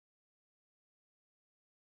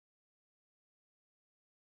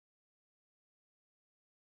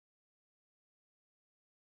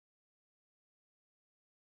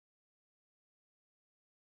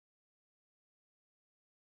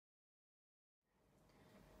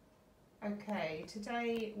Okay,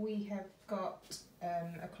 today we have got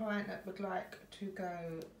a client that would like to go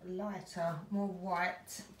lighter, more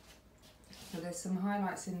white. So there's some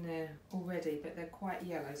highlights in there already, but they're quite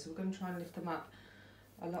yellow, so we're going to try and lift them up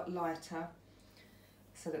a lot lighter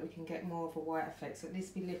so that we can get more of a white effect. So it needs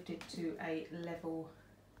to be lifted to a level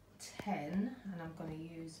 10, and I'm going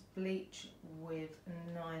to use bleach with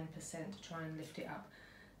 9% to try and lift it up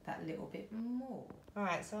that little bit more.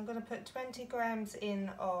 Alright, so I'm going to put 20 grams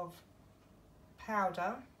in of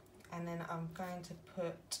powder, and then I'm going to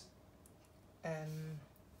put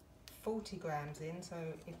 40 grams in. So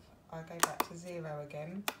if I go back to 0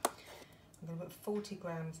 again, I'm going to put 40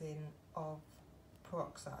 grams in of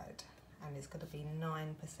peroxide, and it's going to be 9%,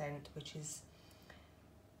 which is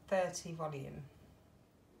 30 volume.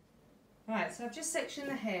 Right, so I've just sectioned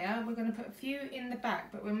the hair. We're going to put a few in the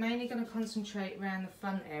back, but we're mainly going to concentrate around the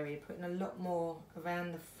front area, putting a lot more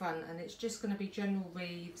around the front, and it's just going to be general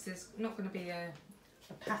weaves. There's not going to be a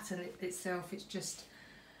pattern itself, it's just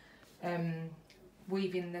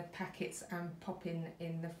weaving the packets and popping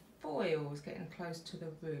in the foils, getting close to the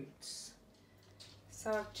roots.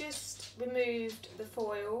 So I've just removed the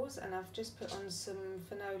foils and I've just put on some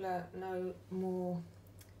Finola No More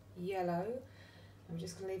Yellow. I'm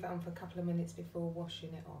just going to leave it on for a couple of minutes before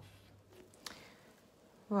washing it off.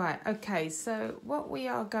 Right, okay, so what we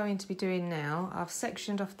are going to be doing now, I've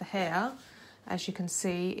sectioned off the hair. As you can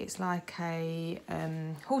see, it's like a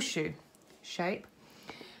horseshoe shape,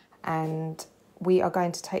 and we are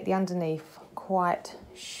going to take the underneath quite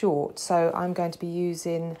short. So I'm going to be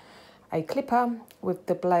using a clipper with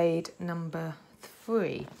the blade number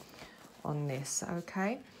 3 on this,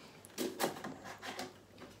 okay?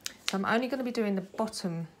 So I'm only going to be doing the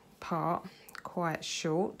bottom part quite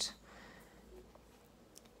short.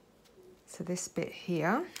 So this bit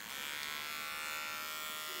here.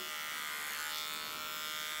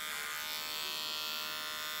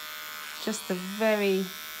 Just the very,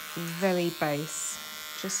 very base.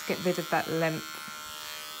 Just get rid of that length.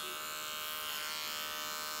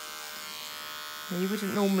 You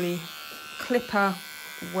wouldn't normally clipper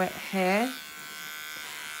wet hair,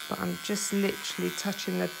 but I'm just literally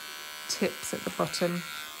touching the tips at the bottom.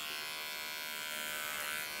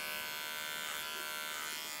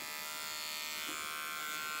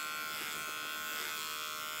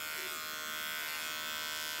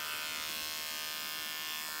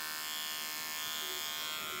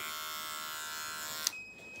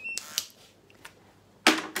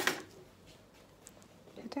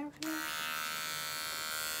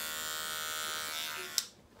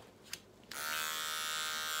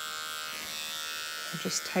 I'm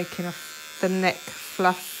just taking off the neck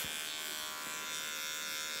fluff.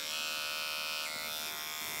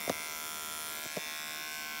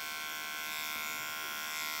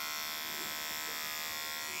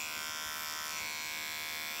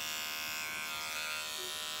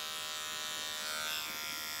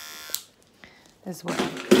 As well.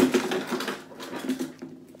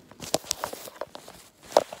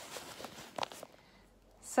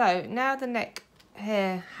 So now the neck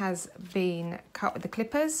hair has been cut with the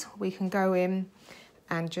clippers, we can go in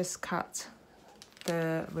and just cut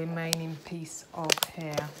the remaining piece of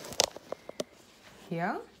hair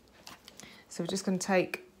here. So we're just going to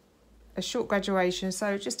take a short graduation,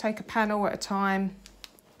 so just take a panel at a time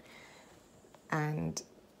and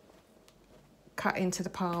cut into the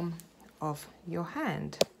palm of your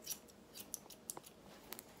hand.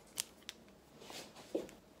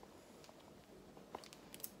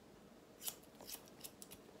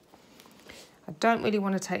 I don't really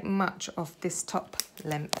want to take much of this top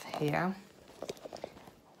length here.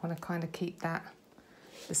 I want to kind of keep that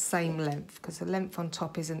the same length, because the length on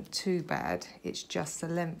top isn't too bad. It's just the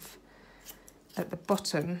length at the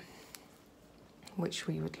bottom which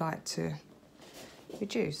we would like to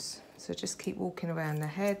reduce. So just keep walking around the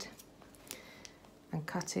head and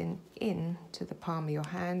cutting in to the palm of your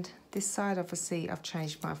hand. This side, obviously, I've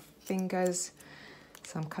changed my fingers,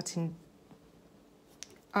 so I'm cutting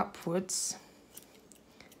upwards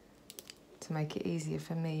to make it easier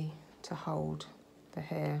for me to hold the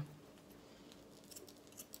hair.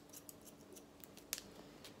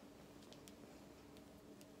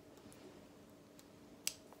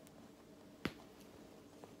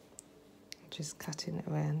 Just cutting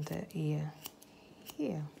around the ear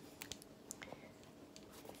here.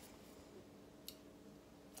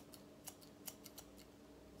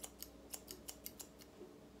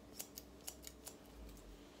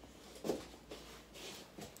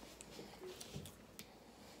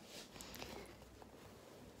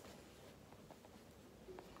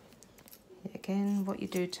 Again, what you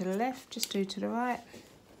do to the left, just do to the right.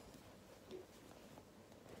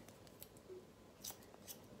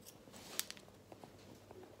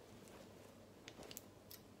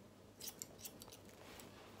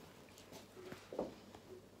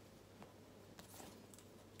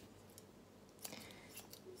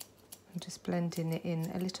 I'm just blending it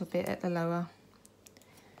in a little bit at the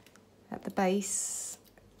base,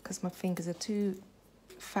 because my fingers are too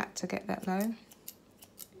fat to get that low.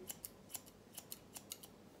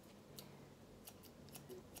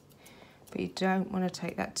 But you don't want to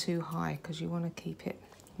take that too high because you want to keep it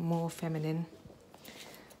more feminine.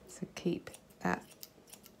 So keep that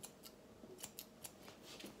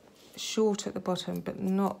short at the bottom, but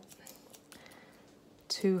not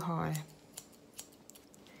too high.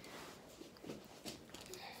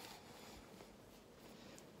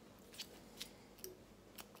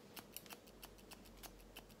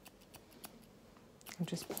 I'm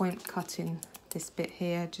just point cutting this bit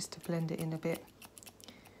here just to blend it in a bit.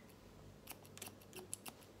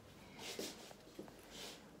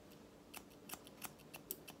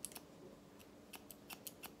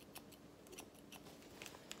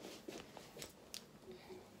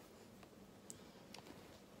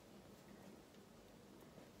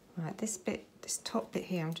 Right, this top bit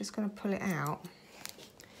here, I'm just going to pull it out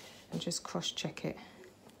and just cross check it.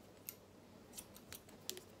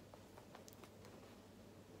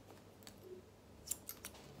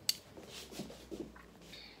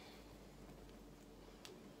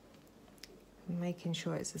 Making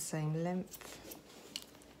sure it's the same length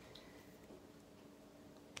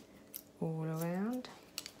all around.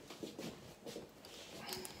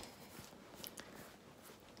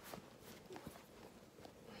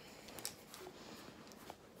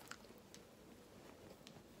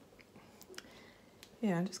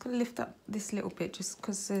 Yeah, I'm just going to lift up this little bit just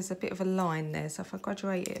because there's a bit of a line there. So if I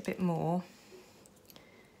graduate it a bit more,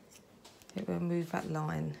 it will move that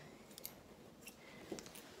line.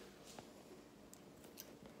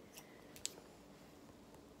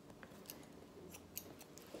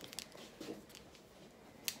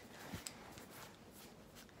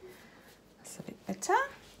 That's a bit better.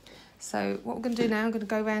 So what we're going to do now, I'm going to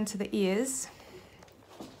go around to the ears.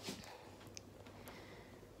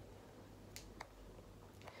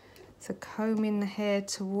 So combing the hair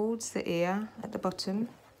towards the ear at the bottom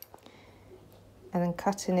and then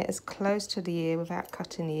cutting it as close to the ear without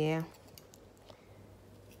cutting the ear.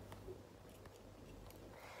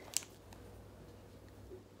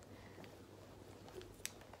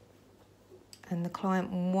 And the client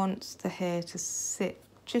wants the hair to sit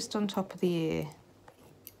just on top of the ear.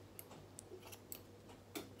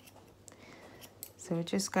 So we're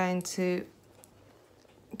just going to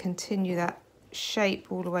continue that shape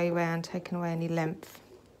all the way around, taking away any length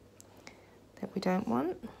that we don't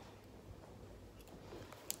want.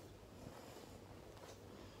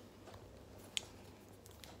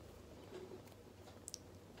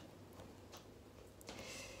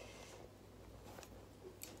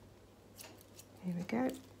 Here we go.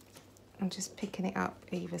 I'm just picking it up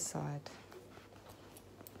either side.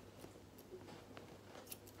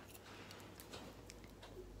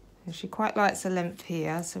 And she quite likes the length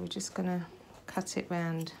here, so we're just going to cut it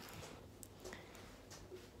round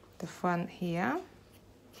the front here.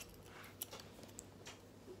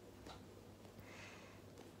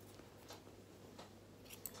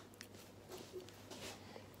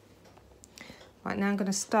 Right, now I'm going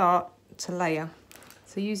to start to layer.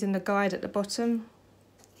 So using the guide at the bottom,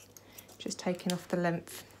 just taking off the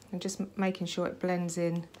length and just making sure it blends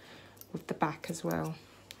in with the back as well.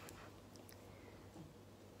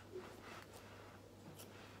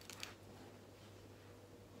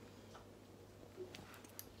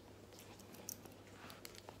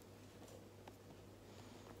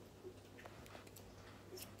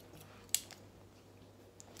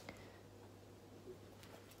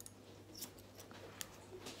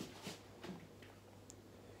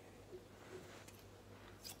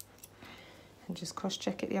 And just cross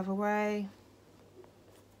check it the other way.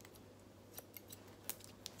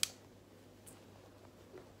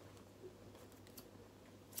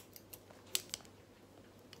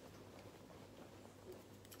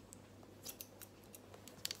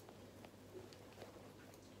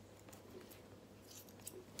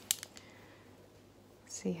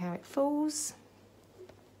 See how it falls.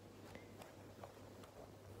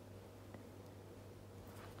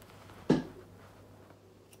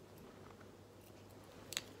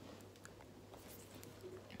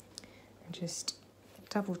 Just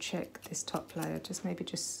double check this top layer, just maybe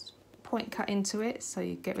just point cut into it so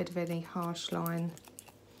you get rid of any harsh line.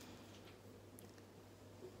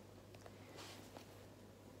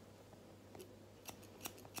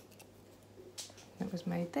 That was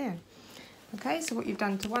made there. Okay, so what you've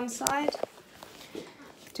done to one side,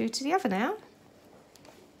 do to the other now.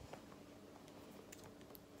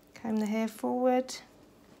 Comb the hair forward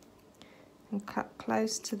and cut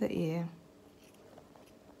close to the ear.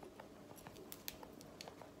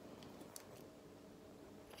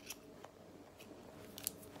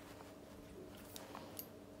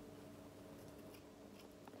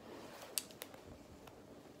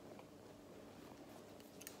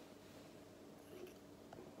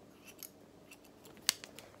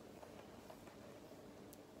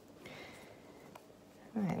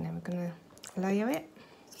 Right, now we're going to layer it.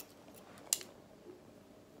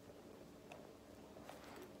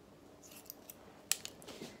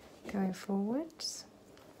 Going forwards.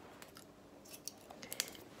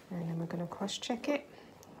 And then we're going to cross check it.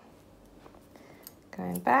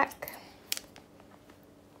 Going back.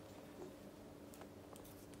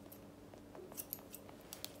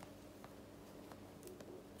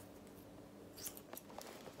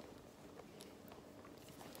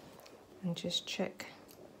 And just check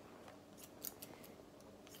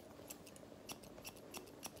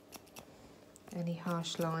any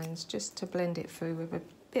harsh lines, just to blend it through with a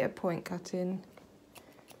bit of point cutting.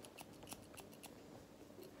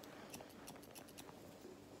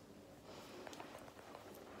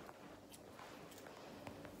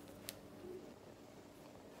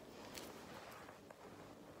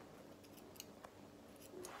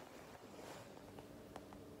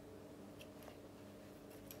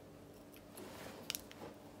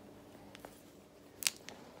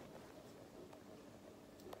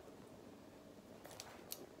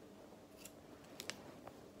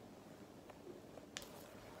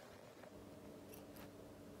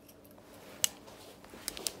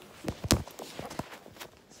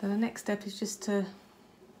 So the next step is just to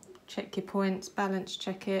check your points, balance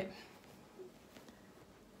check it.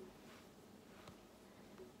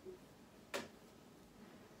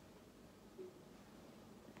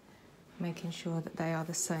 Making sure that they are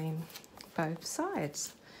the same both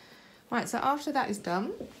sides. Right, so after that is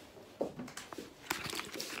done,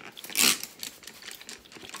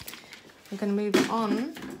 we're going to move it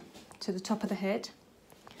on to the top of the head.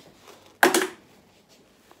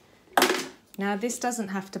 Now this doesn't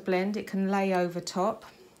have to blend, it can lay over top.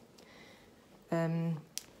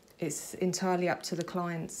 It's entirely up to the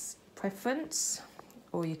client's preference,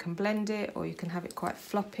 or you can blend it, or you can have it quite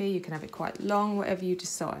floppy, you can have it quite long, whatever you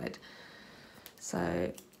decide.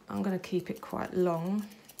 So I'm going to keep it quite long,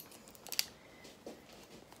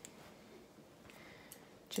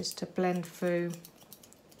 just to blend through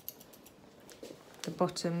the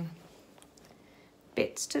bottom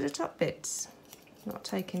bits to the top bits. Not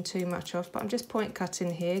taking too much off, but I'm just point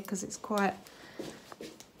cutting here because it's quite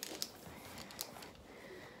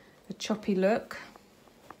a choppy look.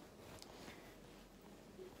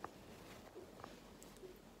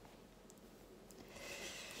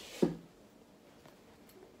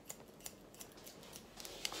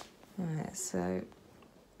 Alright, so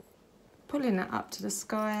pulling that up to the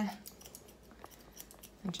sky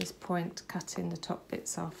and just point cutting the top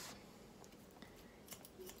bits off.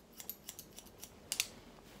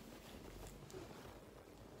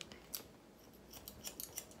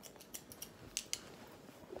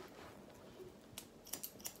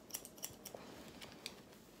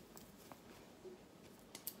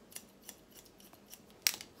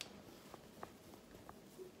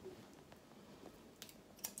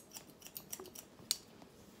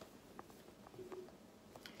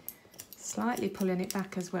 Slightly pulling it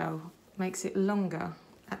back as well, makes it longer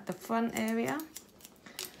at the front area.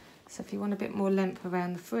 So if you want a bit more length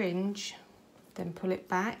around the fringe, then pull it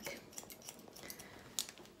back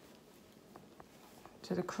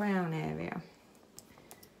to the crown area.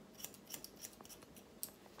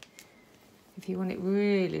 If you want it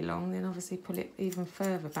really long, then obviously pull it even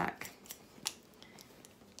further back.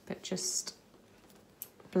 But just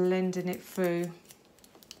blending it through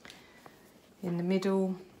in the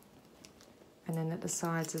middle, and then at the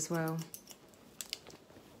sides as well.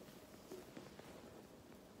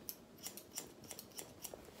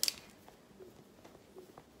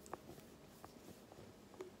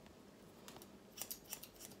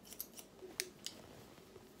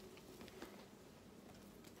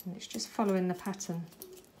 And it's just following the pattern.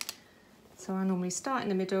 So I normally start in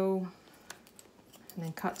the middle and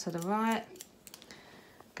then cut to the right,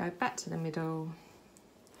 go back to the middle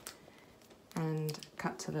and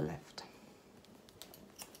cut to the left.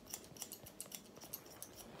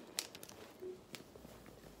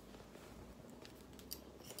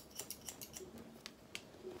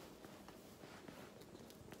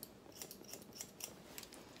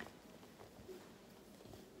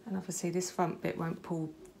 And obviously this front bit won't pull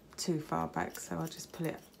too far back, so I'll just pull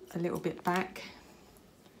it a little bit back.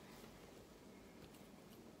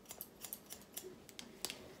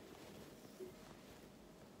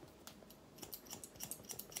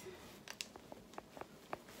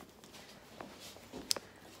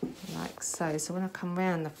 Like so. So when I come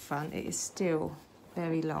round the front, it is still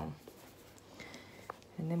very long.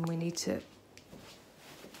 And then we need to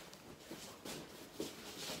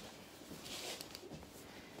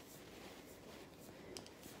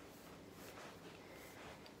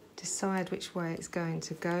decide which way it's going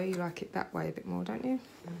to go. You like it that way a bit more, don't you?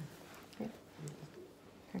 Yeah.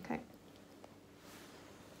 Okay.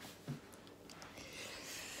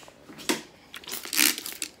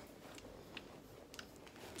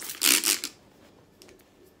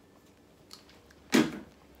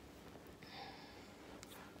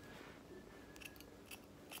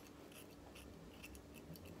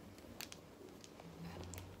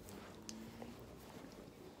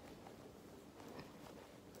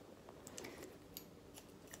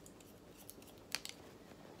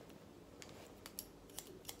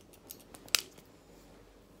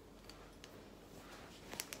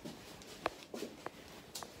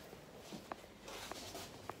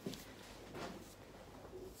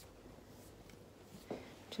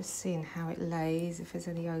 Just seeing how it lays, if there's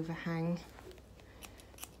any overhang.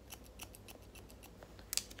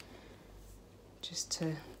 Just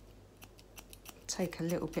to take a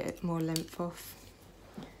little bit more length off.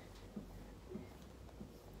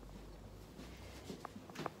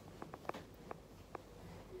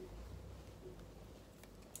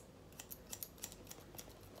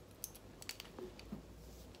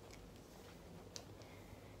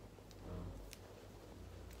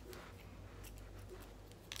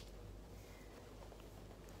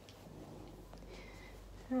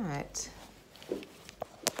 Right.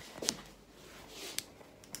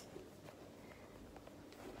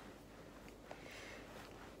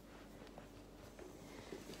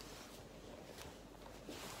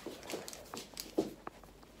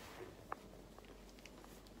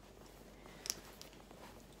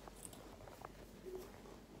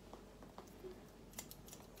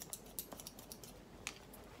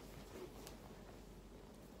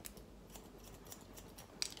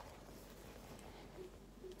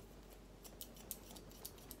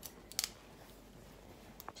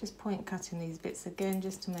 Just point cutting these bits again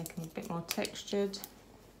just to make them a bit more textured.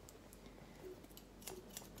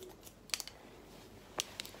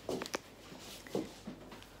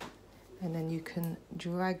 And then you can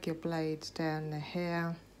drag your blades down the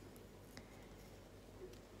hair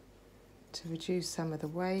to reduce some of the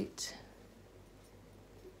weight.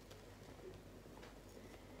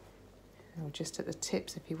 Or just at the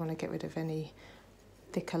tips if you want to get rid of any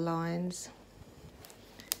thicker lines.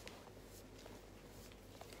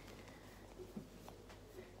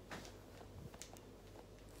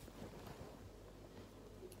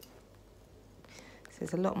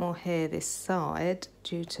 There's a lot more hair this side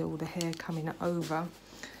due to all the hair coming over,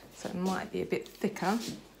 so it might be a bit thicker.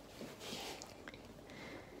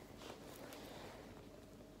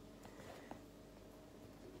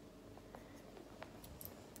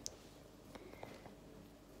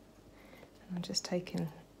 I'm just taking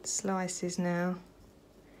slices now.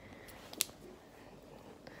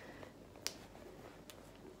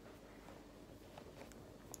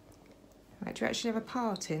 Right, do you actually have a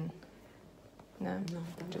parting? No,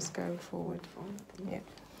 just go forward. Yeah.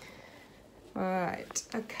 All right,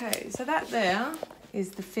 okay, so that there is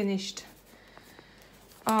the finished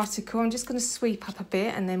article. I'm just going to sweep up a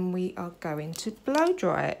bit and then we are going to blow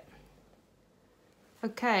dry it.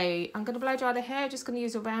 Okay, I'm going to blow dry the hair. Just going to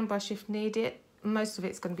use a round brush if needed. Most of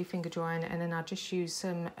it's going to be finger drying, and then I'll just use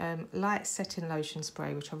some light setting lotion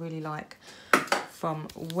spray, which I really like, from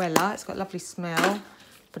Wella. It's got a lovely smell,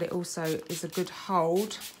 but it also is a good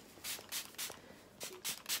hold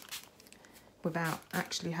without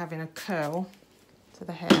actually having a curl to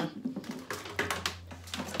the hair.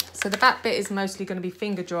 So the back bit is mostly going to be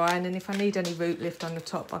finger dry, and then if I need any root lift on the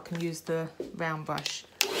top, I can use the round brush.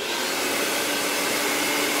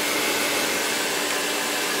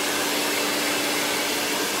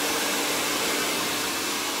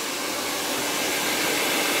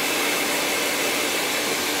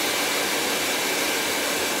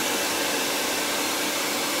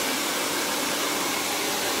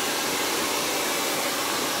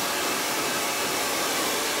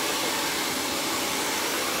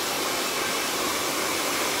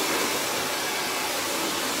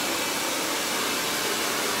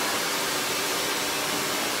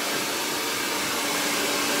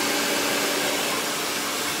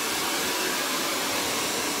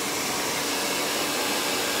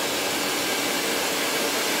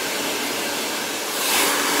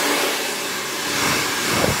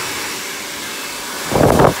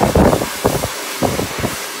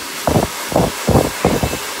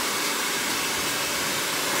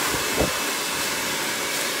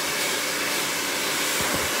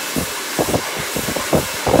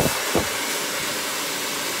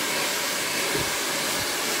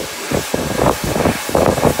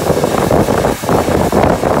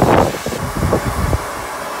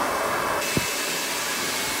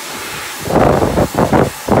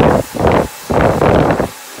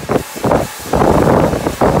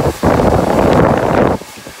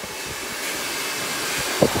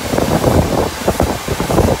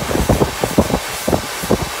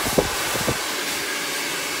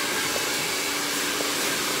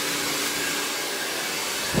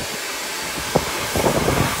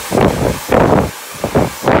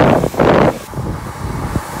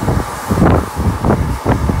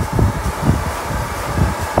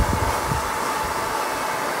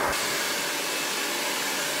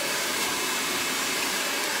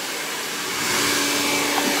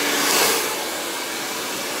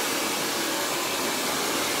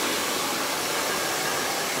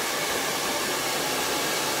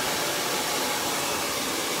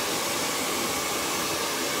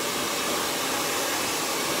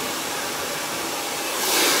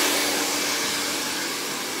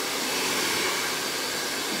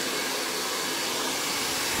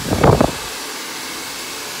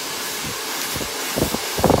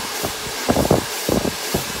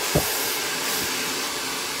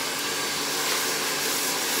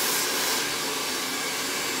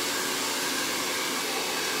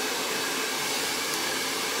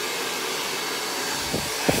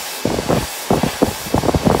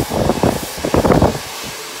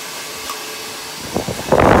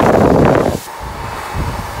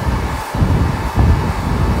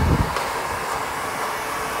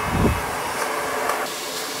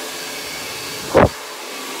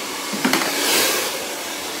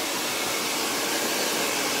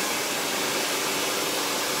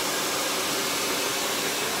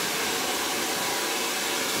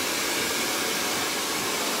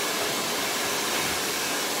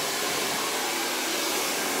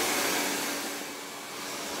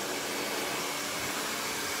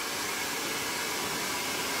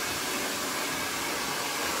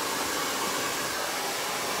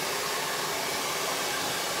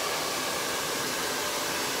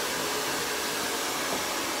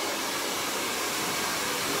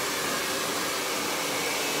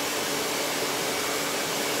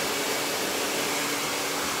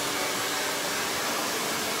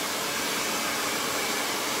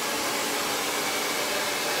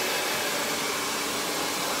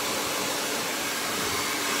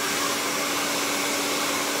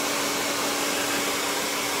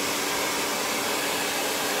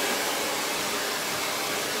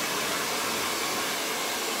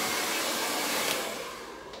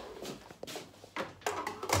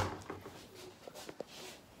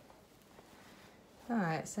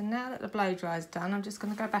 Alright, so now that the blow dry is done, I'm just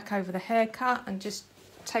going to go back over the haircut and just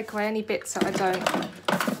take away any bits that I don't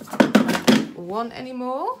want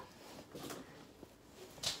anymore.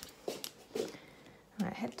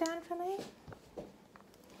 Alright, head down for me.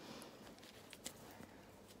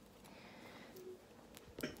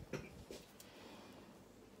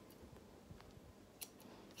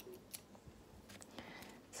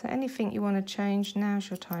 So anything you want to change, now's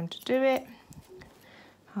your time to do it.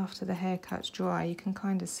 After the haircut's dry, you can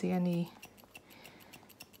kind of see any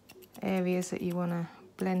areas that you want to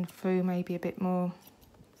blend through maybe a bit more.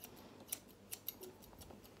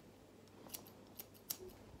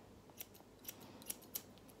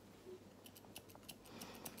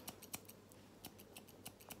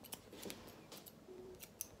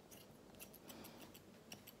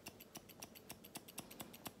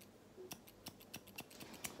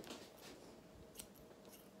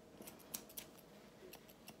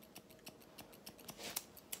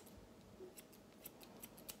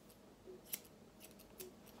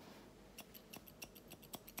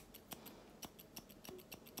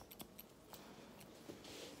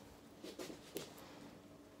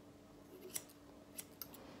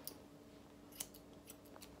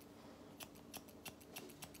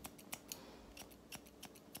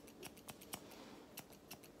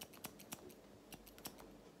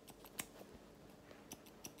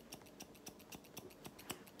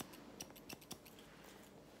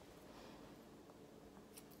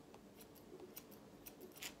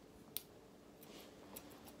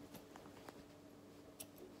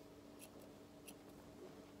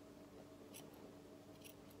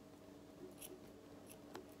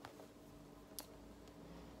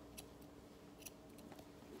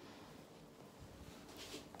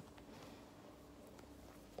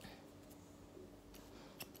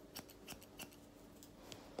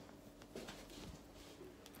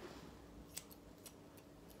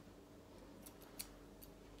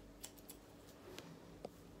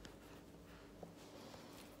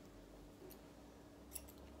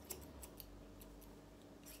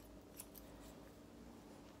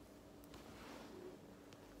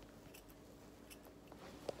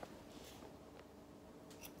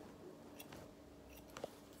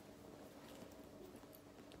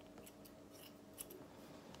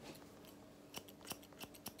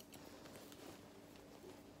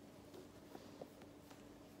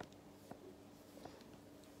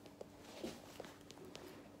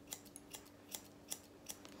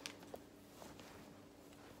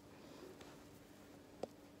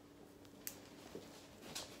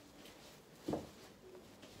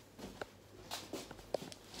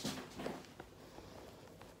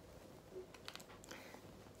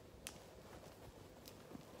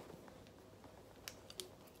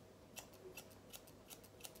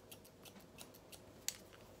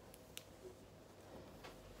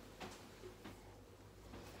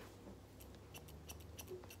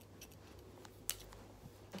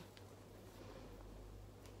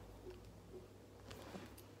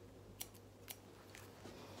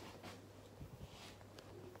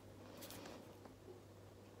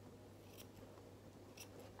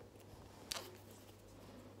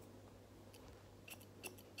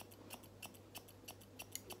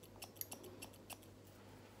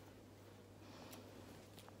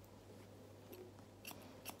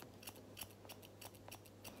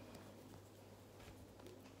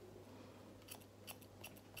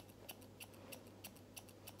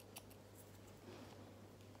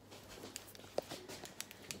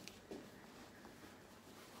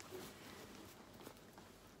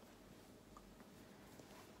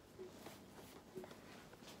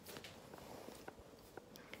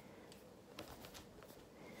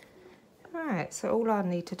 Right, so all I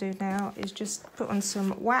need to do now is just put on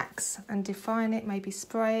some wax and define it, maybe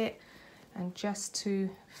spray it, and just to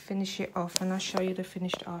finish it off, and I'll show you the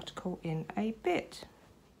finished article in a bit.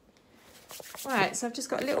 Right, so I've just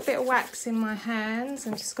got a little bit of wax in my hands.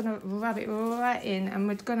 I'm just going to rub it right in, and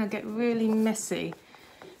we're going to get really messy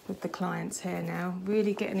with the client's hair now,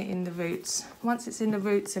 really getting it in the roots. Once it's in the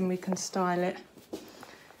roots, then we can style it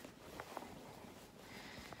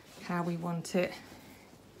how we want it,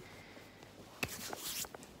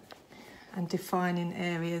 and defining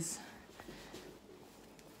areas.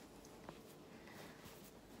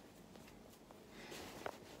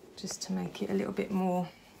 Just to make it a little bit more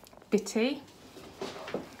bitty.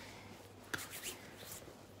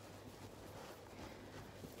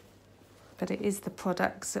 But it is the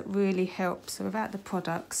products that really help. So without the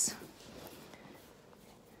products,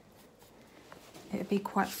 it'd be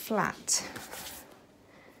quite flat.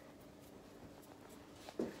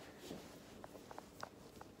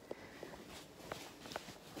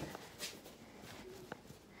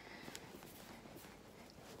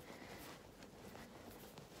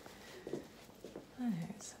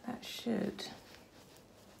 So that should.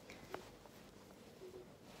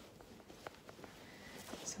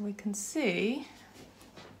 So we can see,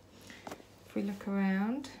 if we look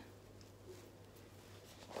around,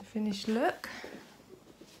 the finished look.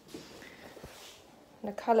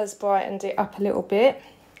 The colour's brightened it up a little bit.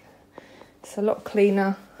 It's a lot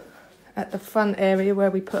cleaner at the front area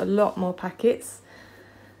where we put a lot more packets.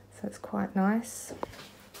 So it's quite nice.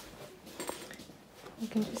 We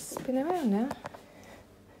can just spin around now.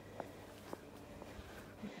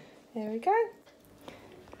 There we go.